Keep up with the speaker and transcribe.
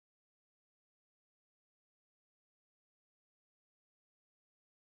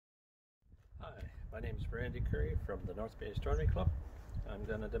My name is Randy Curry from the North Bay Astronomy Club. I'm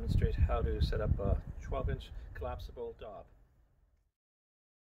going to demonstrate how to set up a 12-inch collapsible daub.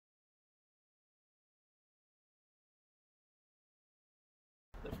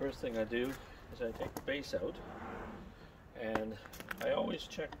 The first thing I do is I take the base out, and I always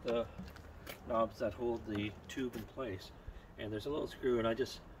check the knobs that hold the tube in place. And there's a little screw, and I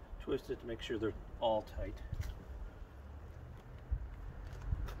just twist it to make sure they're all tight.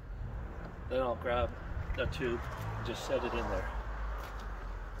 Then I'll grab the tube and just set it in there.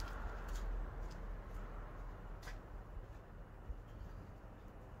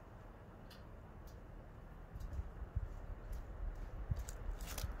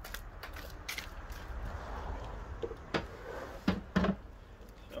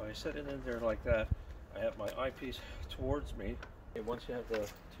 So I set it in there like that. I have my eyepiece towards me. And once you have the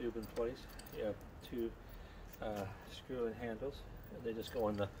tube in place, you have two screw-in handles, and they just go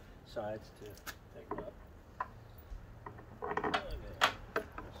on the sides to tighten up.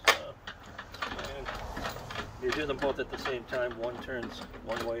 And you do them both at the same time. One turns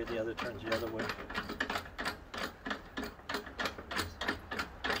one way, the other turns the other way. And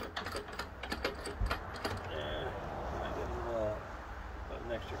I give them about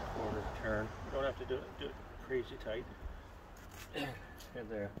an extra quarter turn. You don't have to do it crazy tight. And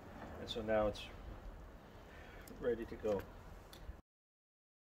there. And so now it's ready to go.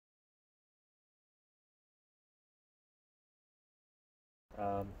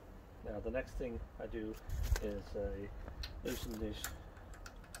 Now the next thing I do is loosen these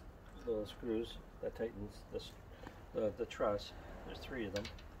little screws that tightens the truss. There's 3 of them.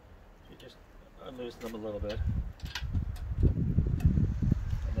 You just unloosen them a little bit,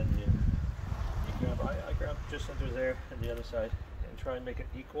 and then you grab. I grab just under there and the other side, and try and make it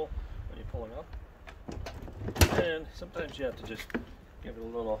equal when you're pulling up. And sometimes you have to just give it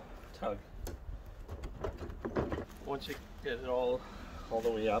a little tug. Once you get it all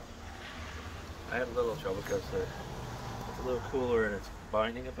the way up, I had a little trouble because it's a little cooler and it's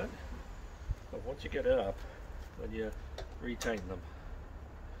binding a bit. But once you get it up, then you retighten them.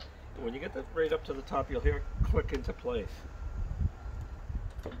 When you get that right up to the top, you'll hear it click into place.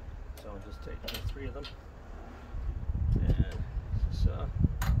 So I'll just take 3 of them, and so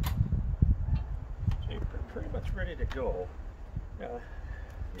you're pretty much ready to go. Now,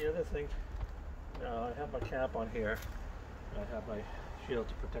 the other thing, I have my cap on here. I have my shield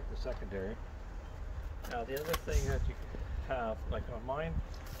to protect the secondary. Now the other thing that you have, like on mine,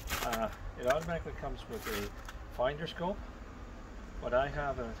 it automatically comes with a finder scope, but I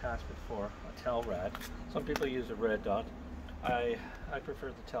have an attachment for a tail rad. Some people use a red dot. I prefer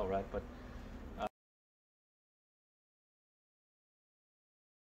the tail rad, but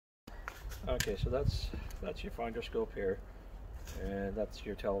okay, so that's your finder scope here, and that's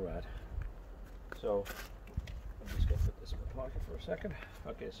your tail rad. So I'm just going to put this in my pocket for a second.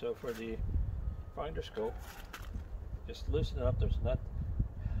 Okay, so for the finder scope, just loosen it up.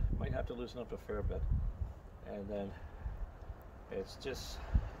 Might have to loosen up a fair bit, and then it's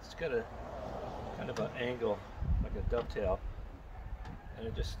got a kind of an angle like a dovetail, and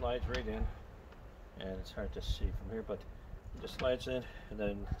it just slides right in, and it's hard to see from here, but it just slides in, and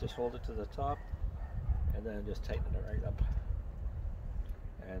then just hold it to the top, and then just tighten it right up,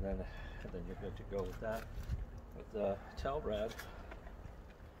 and then you're good to go with that. With the tail rad,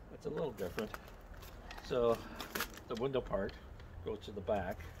 it's a little different. So the window part goes to the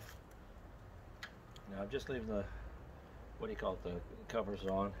back. Now I'm just leaving the the covers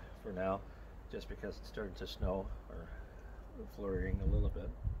on for now, just because it's starting to snow or flurrying a little bit.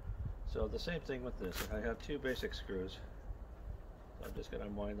 So the same thing with this. I have 2 basic screws. So I'm just going to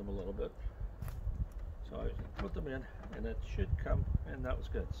unwind them a little bit. So I put them in, and it should come, and that was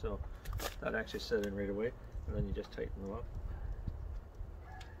good. So that actually set in right away, and then you just tighten them up.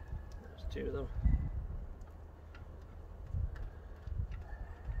 There's 2 of them.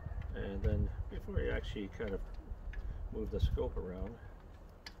 And then before you actually kind of move the scope around,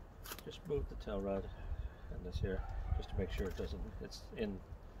 just move the tail rod and this here, just to make sure it's in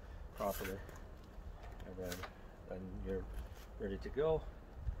properly, and then you're ready to go.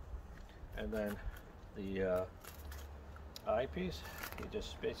 And then the eyepiece, you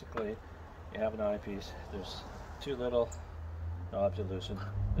just basically, you have an eyepiece, there's 2 little knobs you loosen.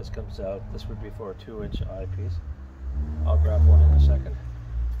 This comes out. This would be for a 2-inch eyepiece. I'll grab one in a second.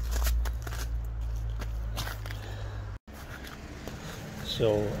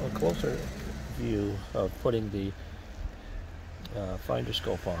 So a closer view of putting the finder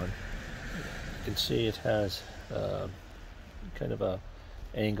scope on, you can see it has kind of a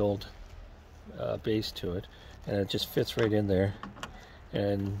angled base to it, and it just fits right in there.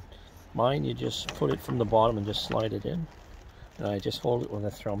 And Mine, you just put it from the bottom and just slide it in. And I just hold it with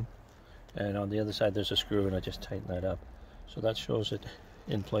a thumb. And on the other side there's a screw, and I just tighten that up. So that shows it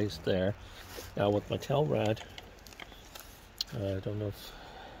in place there. Now with my tail rod, I don't know if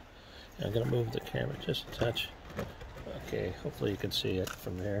I'm going to move the camera just a touch. Okay, hopefully you can see it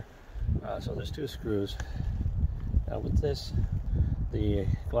from there. So there's 2 screws. Now with this, the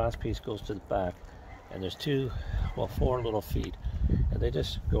glass piece goes to the back, and there's 4 little feet, and they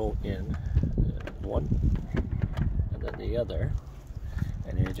just go in, one and then the other,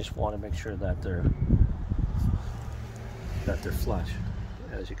 and you just want to make sure that they're flush,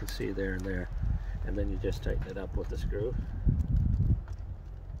 as you can see there and there, and then you just tighten it up with the screw.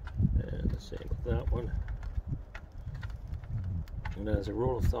 And the same with that one. And as a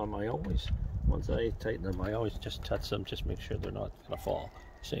rule of thumb, once I tighten them, I always just touch them, just make sure they're not going to fall.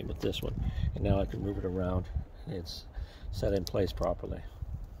 Same with this one. And now I can move it around, and it's set in place properly.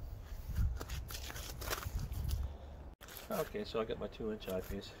 Okay, so I got my 2-inch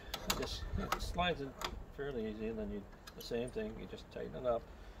eyepiece. It slides in fairly easy, and then the same thing, you just tighten it up,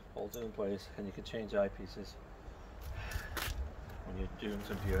 hold it in place, and you can change eyepieces when you're doing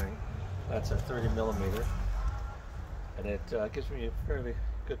some viewing. That's a 30mm, and it gives me a fairly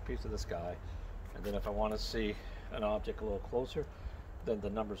good piece of the sky. And then if I want to see an object a little closer, then the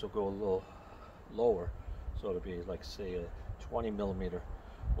numbers will go a little lower. So it'll be like, say, a 20mm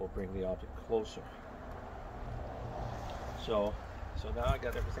will bring the object closer. So now I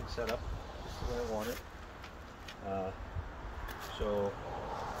got everything set up just the way I want it. So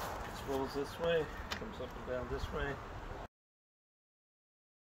it rolls this way, comes up and down this way.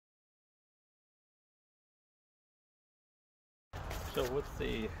 So with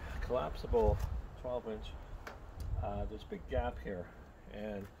the collapsible 12-inch, there's a big gap here,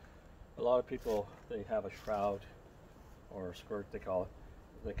 and a lot of people, they have a shroud or a skirt, they call it,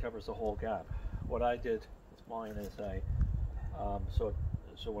 that covers the whole gap. What I did with mine is so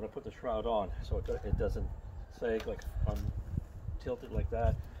when I put the shroud on, so it doesn't sag, like if I'm tilted like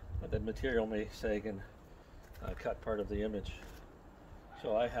that, the material may sag and cut part of the image.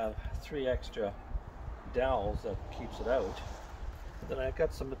 So I have 3 extra dowels that keeps it out. Then I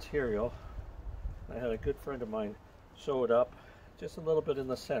got some material. I had a good friend of mine sew it up just a little bit in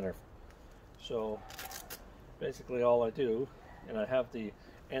the center. So basically all I do, and I have the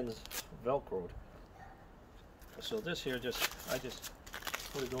ends velcroed. So this here, I just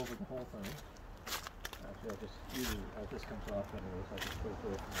put it over the whole thing. Actually, I just use it as this comes off anyways. I just put it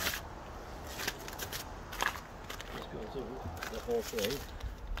over from there. This goes over the whole thing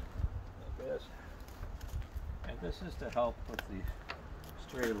like this. And this is to help with the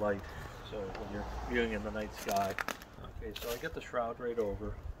stray light, so when you're viewing in the night sky. Okay, so I get the shroud right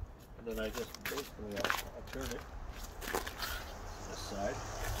over, and then I just basically I turn it this side,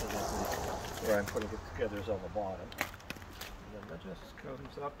 so that where I'm putting it together is on the bottom. And then that just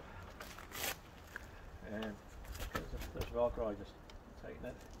comes up, and because there's Velcro, I just tighten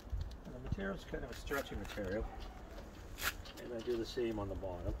it. And the material is kind of a stretchy material, and I do the same on the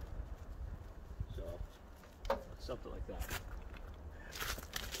bottom. So something like that.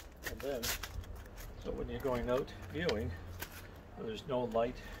 And then, so when you're going out viewing, there's no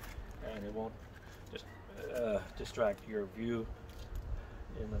light, and it won't just distract your view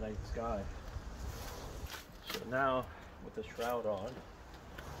in the night sky. So now, with the shroud on,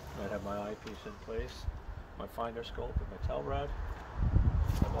 I have my eyepiece in place, my finder scope, and my tail rod.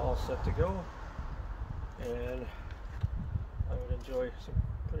 I'm all set to go, and I would enjoy some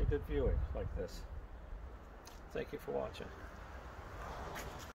pretty good viewing like this. Thank you for watching.